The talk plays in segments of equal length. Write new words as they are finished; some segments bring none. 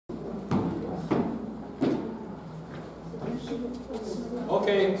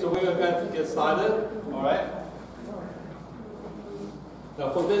Okay, so we're going to get started. All right.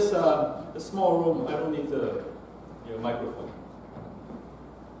 Now for this small room, I don't need the microphone.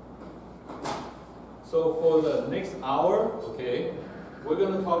 So for the next hour, okay, we're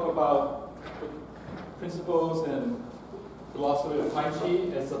going to talk about the principles and philosophy of Tai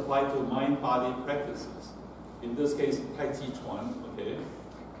Chi as applied to mind-body practices. In this case, TaiChi Chuan, okay.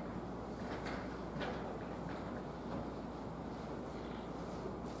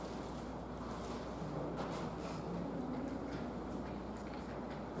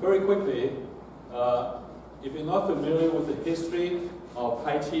 Very quickly, if you're not familiar with the history of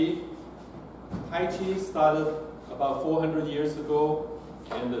Tai Chi started about 400 years ago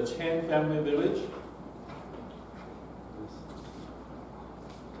in the Chen family village.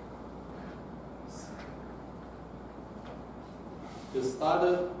 It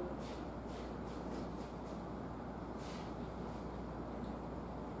started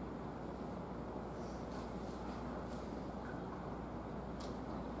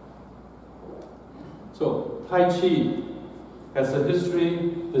So Tai Chi has a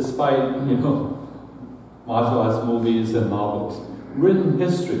history despite martial arts movies and novels. Written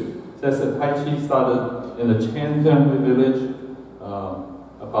history says that Tai Chi started in the Chen family village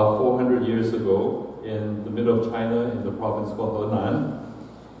about 400 years ago in the middle of China in the province called Henan.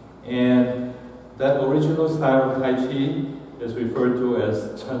 And that original style of Tai Chi is referred to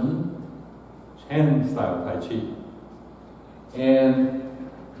as Chen style Tai Chi. And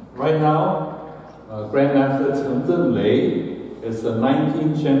right now, Grandmaster Chen Zhenlei is the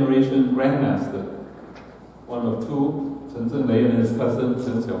 19th generation Grandmaster, one of two, Chen Zhenlei and his cousin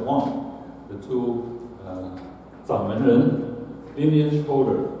Chen Xiaohuang, the two Zangmenren, lineage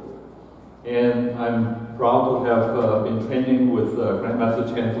holder. And I'm proud to have been training with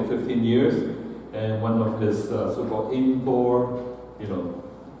Grandmaster Chen for 15 years, and one of his so-called indoor,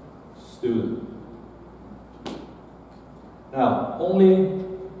 student. Now, only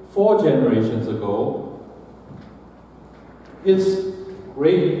 4 generations ago, his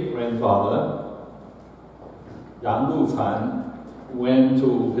great-grandfather, Yang Luchan, went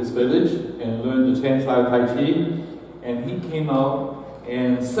to his village and learned the Chen style Tai Chi, and he came out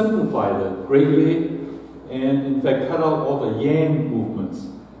and simplified it greatly, and in fact cut out all the Yang movements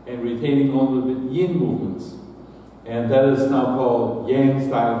and retaining all the Yin movements. And that is now called Yang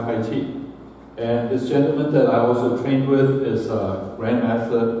style Tai Chi. And this gentleman that I also trained with is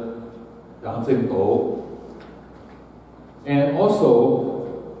Grandmaster Yang Zhengdou. And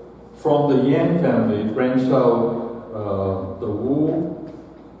also, from the Yang family branched out the Wu,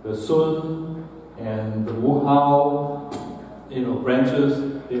 the Sun, and the Wu Hao,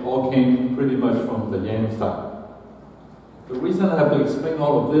 branches. They all came pretty much from the Yang style. The reason I have to explain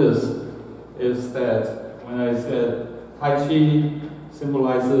all of this is that when I said Tai Chi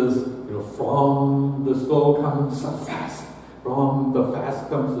symbolizes, from the slow comes the fast, from the fast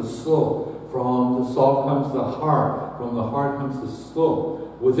comes the slow, from the soft comes the hard, from the hard comes the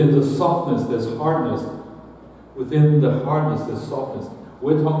slow. Within the softness, there's hardness. Within the hardness, there's softness.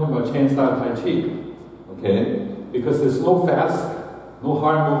 We're talking about Chen style Tai Chi, okay? Because there's no fast, no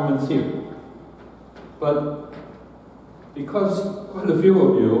hard movements here. But because quite a few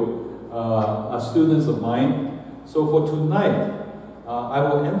of you are students of mine, so for tonight, I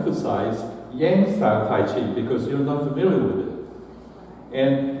will emphasize Yang style Tai Chi because you're not familiar with it.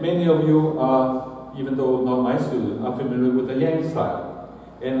 And many of you are, even though not my students, are familiar with the Yang style.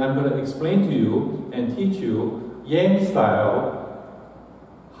 And I'm going to explain to you and teach you Yang style.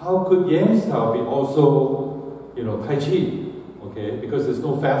 How could Yang style be also, Tai Chi? Okay, because there's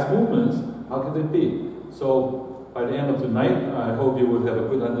no fast movements. How could it be? So by the end of tonight, I hope you will have a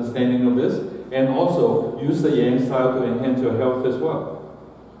good understanding of this, and also use the Yang style to enhance your health as well.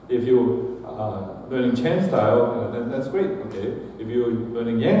 If you're learning Chen style, then that's great. Okay. If you're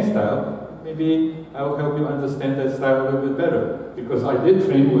learning Yang style, maybe I'll help you understand that style a little bit better, because I did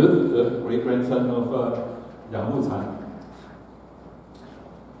train with the great-grandson of Yang Luchan.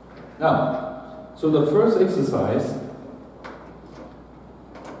 Now, so the first exercise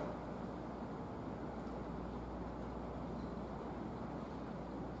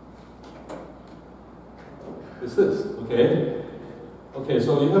is this, okay? Okay,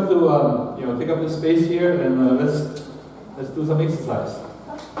 so you have to take up the space here, and let's do some exercise.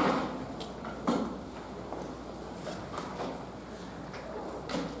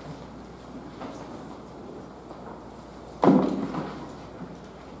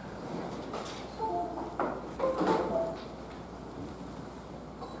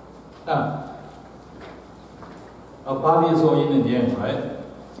 Now, our body is all yin and yang, right?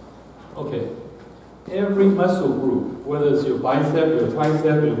 Okay. every muscle group, whether it's your bicep, your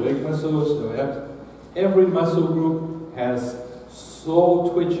tricep, your leg muscles, your abs, every muscle group has slow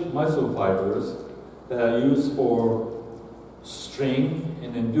twitch muscle fibers that are used for strength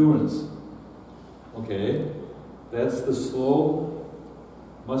and endurance. Okay, that's the slow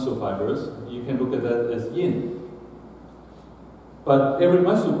muscle fibers. You can look at that as yin. But every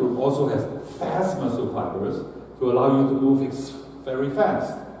muscle group also has fast muscle fibers to allow you to move very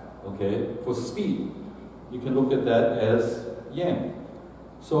fast. Okay, for speed. You can look at that as yang.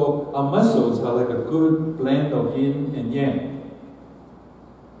 So our muscles are like a good blend of yin and yang.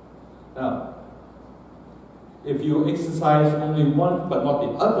 Now, if you exercise only one but not the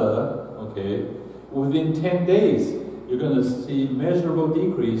other, okay, within 10 days, you're going to see measurable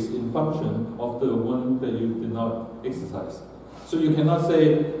decrease in function of the one that you did not exercise. So you cannot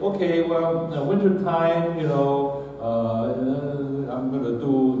say, okay, well, winter time, I'm going to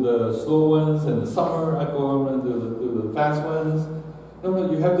do the slow ones, and the summer I go and do the fast ones.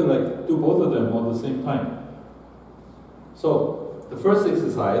 No, you have to do both of them at the same time. So the first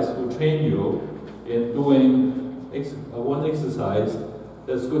exercise will train you in doing one exercise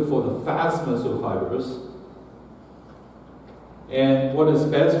that's good for the fast muscle fibers. And what is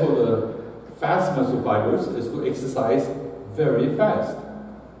best for the fast muscle fibers is to exercise very fast.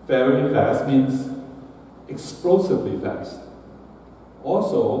 Very fast means explosively fast.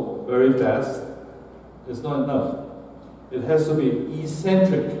 Also, very fast is not enough. It has to be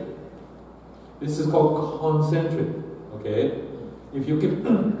eccentric. This is called concentric. Okay? If you keep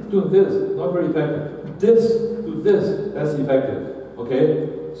doing this, not very effective. This, do this, that's effective. Okay?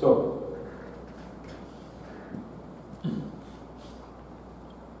 So,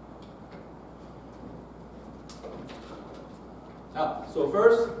 now, so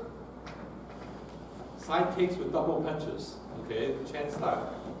first, side kicks with double punches. Okay, Chen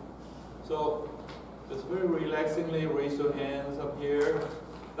style. So, just very relaxingly raise your hands up here.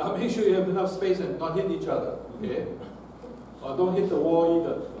 Now make sure you have enough space and not hit each other. Okay? Or don't hit the wall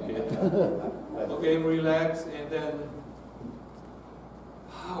either. Okay? Okay, relax and then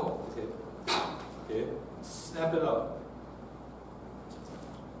pow. Okay. Okay. Snap it up.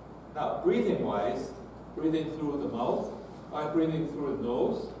 Now, breathing wise, breathing through the mouth, or breathing through the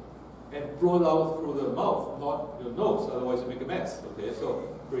nose, and blow it out through the mouth, not your nose, otherwise you make a mess. Okay, so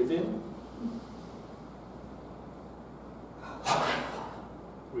breathe in.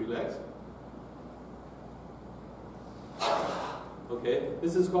 Relax. Okay,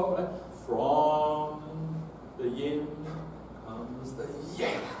 this is called from the yin comes the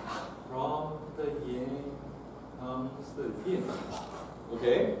yang. From the yang comes the yin.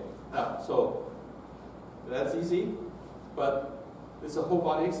 Okay, now so that's easy, but it's a whole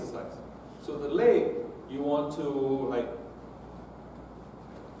body exercise. So the leg, you want to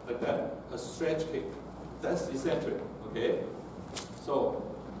like that, a stretch kick. That's eccentric, okay? So,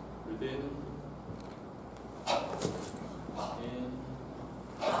 breathe in,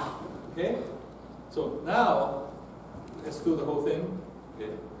 okay? So now, let's do the whole thing.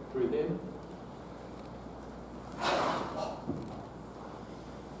 Okay, breathe in.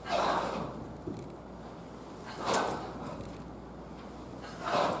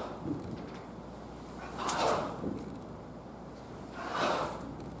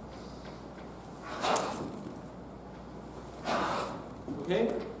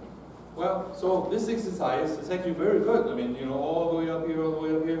 Okay? Well, so this exercise is actually very good. I mean, all the way up here, all the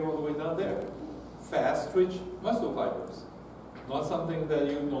way up here, all the way down there. Fast twitch muscle fibers. Not something that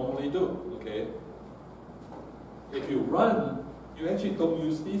you normally do, okay? If you run, you actually don't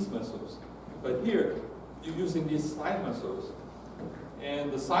use these muscles. But here, you're using these side muscles.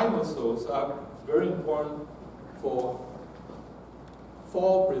 And the side muscles are very important for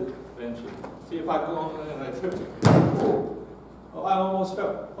fall prevention. See, if I go on and I trip, oh, I almost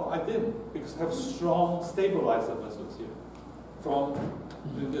fell. Oh, I didn't, because I have strong stabilizer muscles here from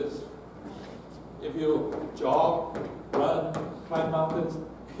doing this. If you jog, run, climb mountains,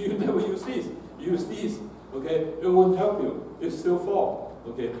 you never use these. Use these, okay? It won't help you. You still fall,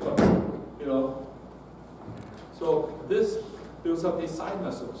 okay? So this builds up these side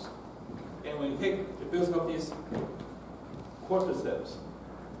muscles. And when you kick, it builds up these quadriceps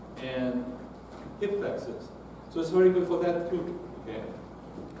and hip flexors. So it's very good for that too. Okay.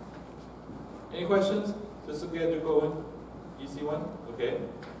 Any questions? Just to get you going. Easy one. Okay.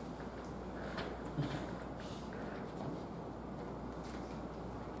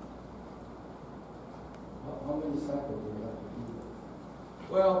 How many cycles do you have to do?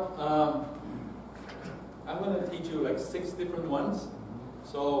 Well, I'm going to teach you like 6 different ones.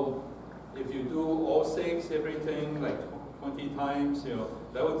 So if you do all 6, everything like 20 times,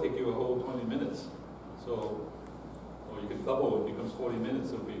 that will take you a whole 20 minutes. So, or you can double, it becomes 40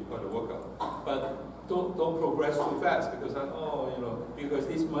 minutes, it'll be quite a workout. But don't progress too fast because, because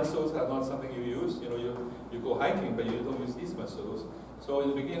these muscles are not something you use. You go hiking, but you don't use these muscles. So in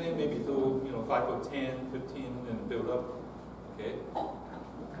the beginning, maybe do, 5 or 10, 15, and build up, okay?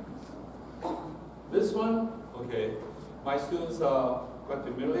 This one, okay, my students are quite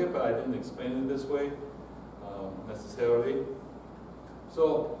familiar, but I didn't explain it this way necessarily.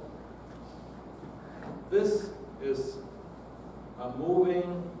 So this is a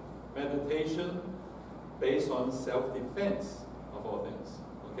moving meditation based on self-defense of all things,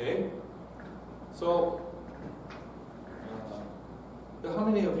 okay? So, how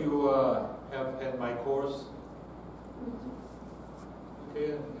many of you have had my course?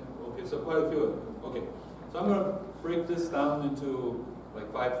 Okay, so quite a few. Okay, so I'm going to break this down into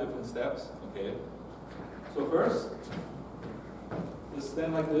like 5 different steps, okay? So first, just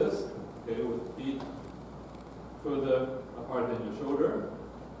stand like this, okay, with feet further apart than your shoulder,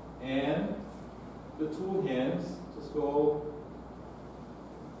 and the 2 hands just go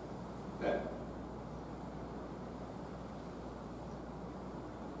back.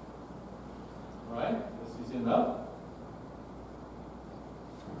 All right, that's easy enough.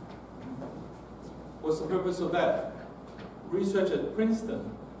 What's the purpose of that? Research at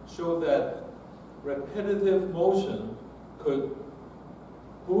Princeton showed that repetitive motion could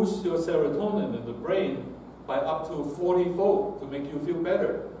boost your serotonin in the brain by up to 40-fold to make you feel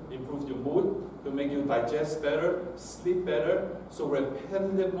better, improve your mood, to make you digest better, sleep better. So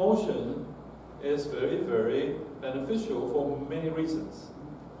repetitive motion is very, very beneficial for many reasons.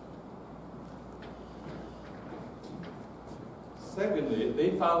 Secondly,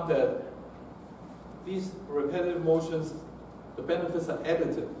 they found that these repetitive motions, the benefits are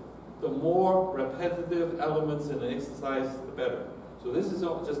additive. The more repetitive elements in the exercise, the better. So this is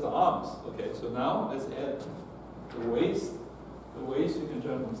just the arms. Okay, so now let's add the waist. The waist you can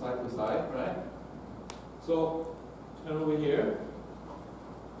turn from side to side, right? So turn over here.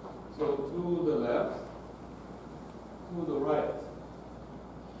 So to the left, to the right.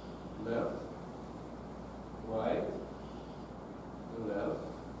 Left, right, left,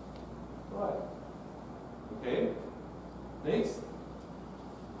 right. Okay? Next.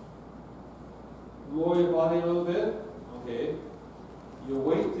 Lower your body a little bit. Okay. Your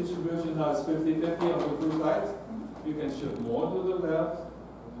weight distribution now is 50-50 on the 2 sides. You can shift more to the left,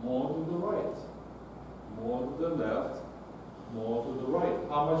 more to the right. More to the left, more to the right.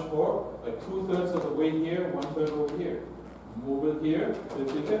 How much more? Like 2/3 of the weight here, 1/3 over here. Move it here,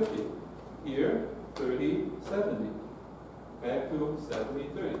 50-50. Here, 30-70. Back to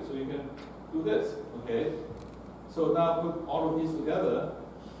 70-30. So you can do this, okay? So now put all of these together.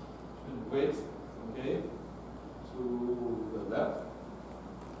 Weights, okay? To the left,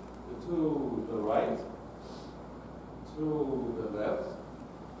 to the right, to the left,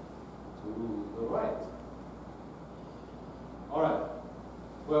 to the right. All right.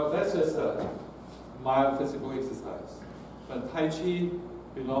 Well, that's just a mild physical exercise. But Tai Chi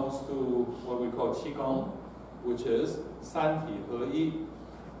belongs to what we call Qigong, which is 三体合一,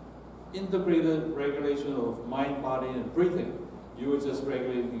 integrated regulation of mind, body, and breathing. You were just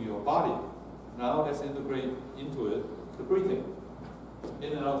regulating your body. Now let's integrate into it the breathing.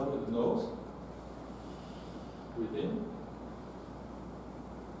 In and out through the nose. Breathe in.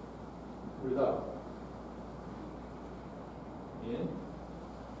 Breathe out. In.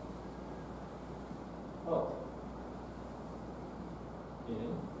 Out.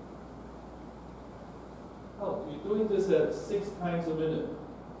 In. Out. You're doing this at 6 times a minute.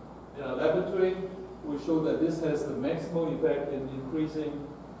 In our laboratory, we show that this has the maximal effect in increasing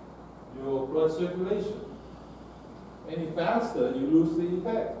your blood circulation. Any faster, you lose the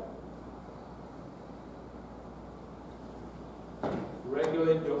effect.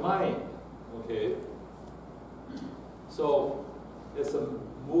 Regulate your mind, okay? So it's a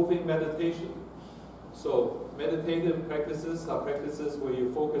moving meditation. So meditative practices are practices where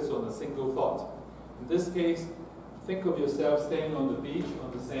you focus on a single thought. In this case, think of yourself standing on the beach,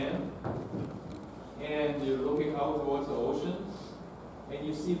 on the sand, and you're looking out towards the ocean, and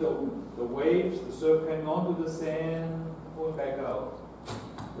you see the waves, the surf coming onto the sand, going back out.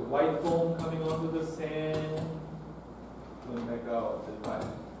 The white foam coming onto the sand, going back out. Right.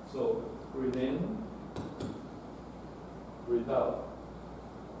 So breathe in, breathe out.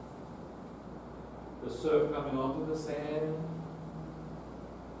 The surf coming onto the sand,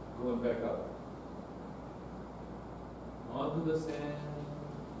 going back out. Onto the sand,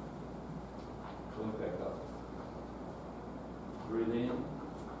 going back out. Breathe in,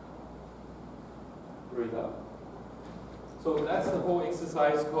 breathe out. So that's the whole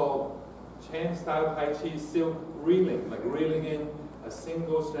exercise called Chan style Tai Chi silk reeling, like reeling in a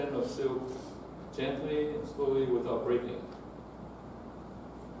single strand of silk gently and slowly without breaking.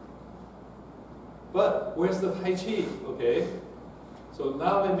 But where's the Tai Chi? Okay, so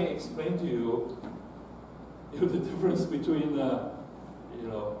now let me explain to you, the difference between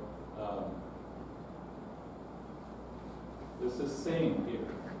this is saying here.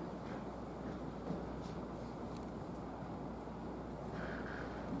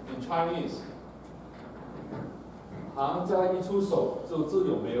 In Chinese, 行家一出手就知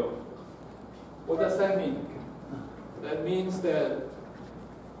有没有. What does that mean? That means that,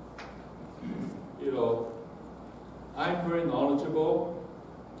 I'm very knowledgeable.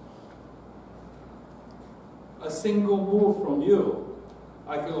 A single move from you,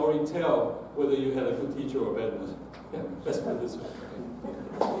 I can already tell whether you had a good teacher or a bad one. Yeah, let's put it this way.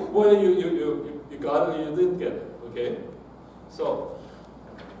 Whether you got it or you didn't get it, okay? So,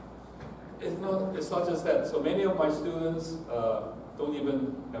 it's not just that. So many of my students don't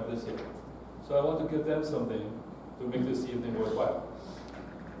even have this here. So I want to give them something to make this evening worthwhile.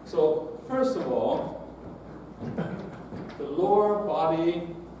 So first of all, the lower body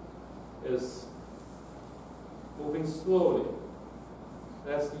is moving slowly.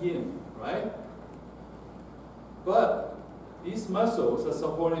 That's yin, right? But these muscles are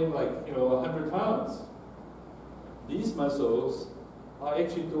supporting 100 pounds. These muscles are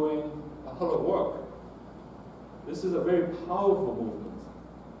actually doing a whole lot of work. This is a very powerful movement.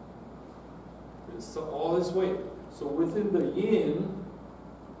 It's all this weight. So within the yin,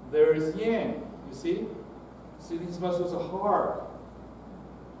 there is yang. You see? See, these muscles are hard.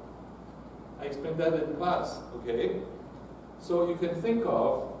 I explained that in class, okay? So you can think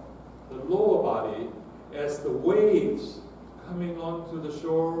of the lower body as the waves coming onto the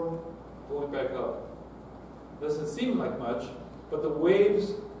shore, going back up. Doesn't seem like much, but the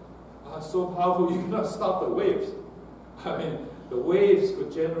waves are so powerful you cannot stop the waves. I mean, the waves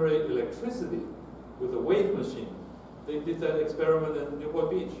could generate electricity with a wave machine. They did that experiment in Newport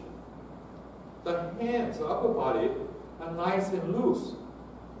Beach. The hands, the upper body, are nice and loose.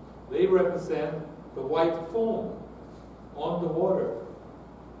 They represent the white foam on the water.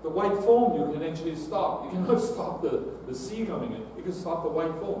 The white foam you can actually stop. You cannot stop the sea coming in. You can stop the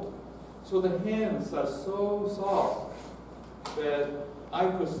white foam. So the hands are so soft that I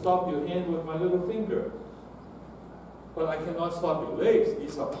could stop your hand with my little finger. But I cannot stop your legs.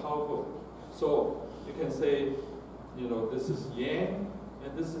 These are powerful. So you can say, this is yang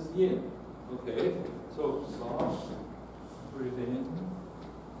and this is yin. Okay? So soft, breathe in,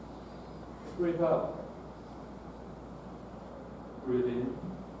 breathe out. Breathe in,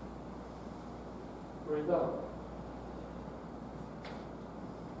 breathe out.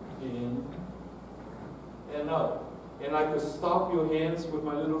 In and out. And I could stop your hands with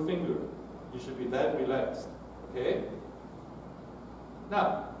my little finger. You should be that relaxed. Okay?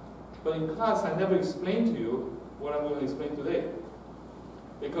 Now, but in class I never explained to you what I'm going to explain today.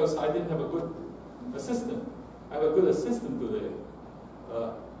 Because I didn't have a good assistant. I have a good assistant today.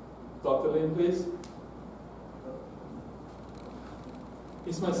 Dr. Lin, please.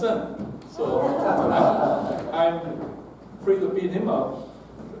 He's my son. So I'm free to beat him up.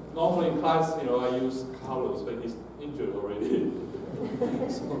 Normally in class, I use Carlos, but he's injured already.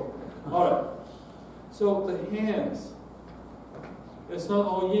 So, all right. So the hands, it's not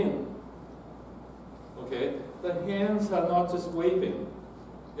all yin. Okay? The hands are not just waving.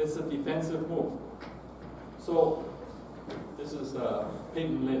 It's a defensive move. So this is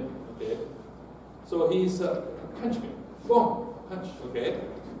Peyton Lin. Okay? So he's punch me. Boom. Punch. Okay?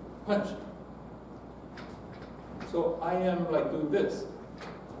 Punch. So I am doing this.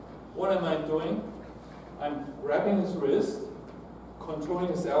 What am I doing? I'm grabbing his wrist, controlling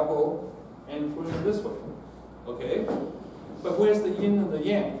his elbow, and putting it this way. Okay? But where's the yin and the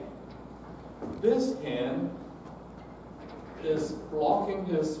yang? This hand is blocking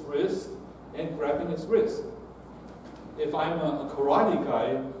his wrist and grabbing his wrist. If I'm a karate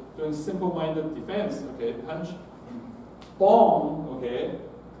guy doing simple-minded defense, okay, punch, boom, okay,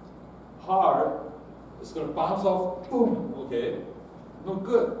 hard, it's going to bounce off, boom, okay, no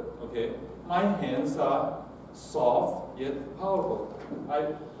good, okay. My hands are soft yet powerful.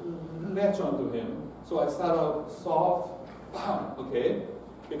 I latch onto him, so I start out soft, bam, okay,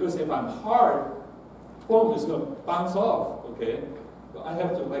 because if I'm hard, boom, it's going to bounce off, okay. So I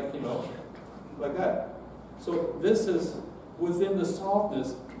have to like that. So this is within the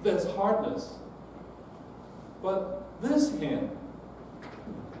softness, there's hardness. But this hand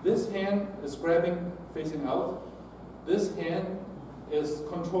is grabbing, facing out. This hand is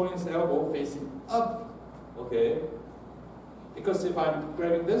controlling his elbow facing up, okay? Because if I'm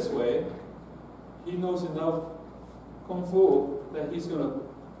grabbing this way, he knows enough Kung Fu that he's going to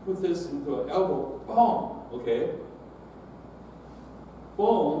put this into an elbow, boom, okay?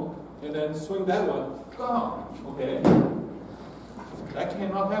 Boom, and then swing that one, gone, okay? That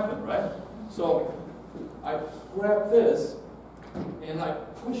cannot happen, right? So I grab this and I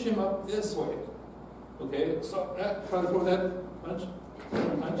push him up this way, okay? So try to throw that punch,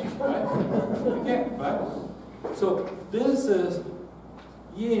 right? Again, right? So this is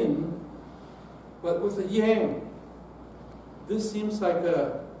yin, but with a yang. This seems like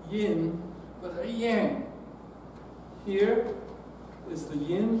a yin, but a yang. Here is the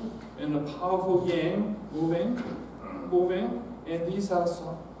yin and a powerful yang moving, and these are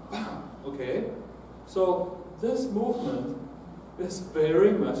so, okay? So this movement is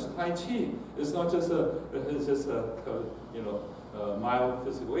very much Tai Chi. It's not just a mild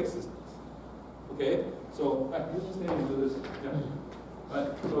physical exercise. Okay? So you just need to do this. Yeah. Right.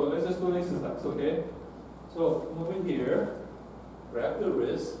 So let's just do an exercise, okay? So moving here, grab the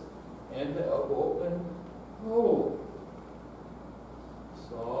wrist and the elbow and hold.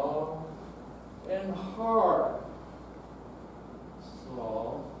 Soft and hard.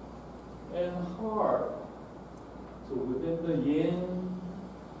 Soft and hard. So within the yin,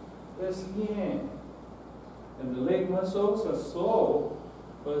 there's yang. And the leg muscles are so,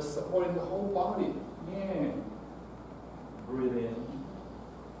 but supporting the whole body. Yang. Breathe in.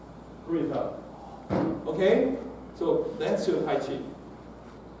 Breathe out. Okay? So that's your Tai Chi.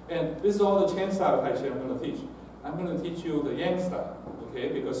 And this is all the Chen style Tai Chi I'm going to teach. I'm going to teach you the Yang style. Okay?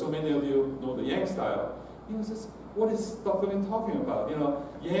 Because so many of you know the Yang style. You know, what is Dr. Lin talking about? You know,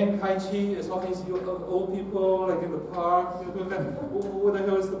 Yang Tai Chi is all these old people like in the park. What the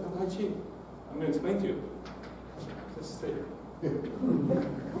hell is the Tai Chi? I'm going to explain to you. Just stay here.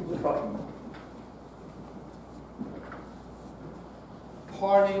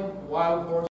 Parting wild horse.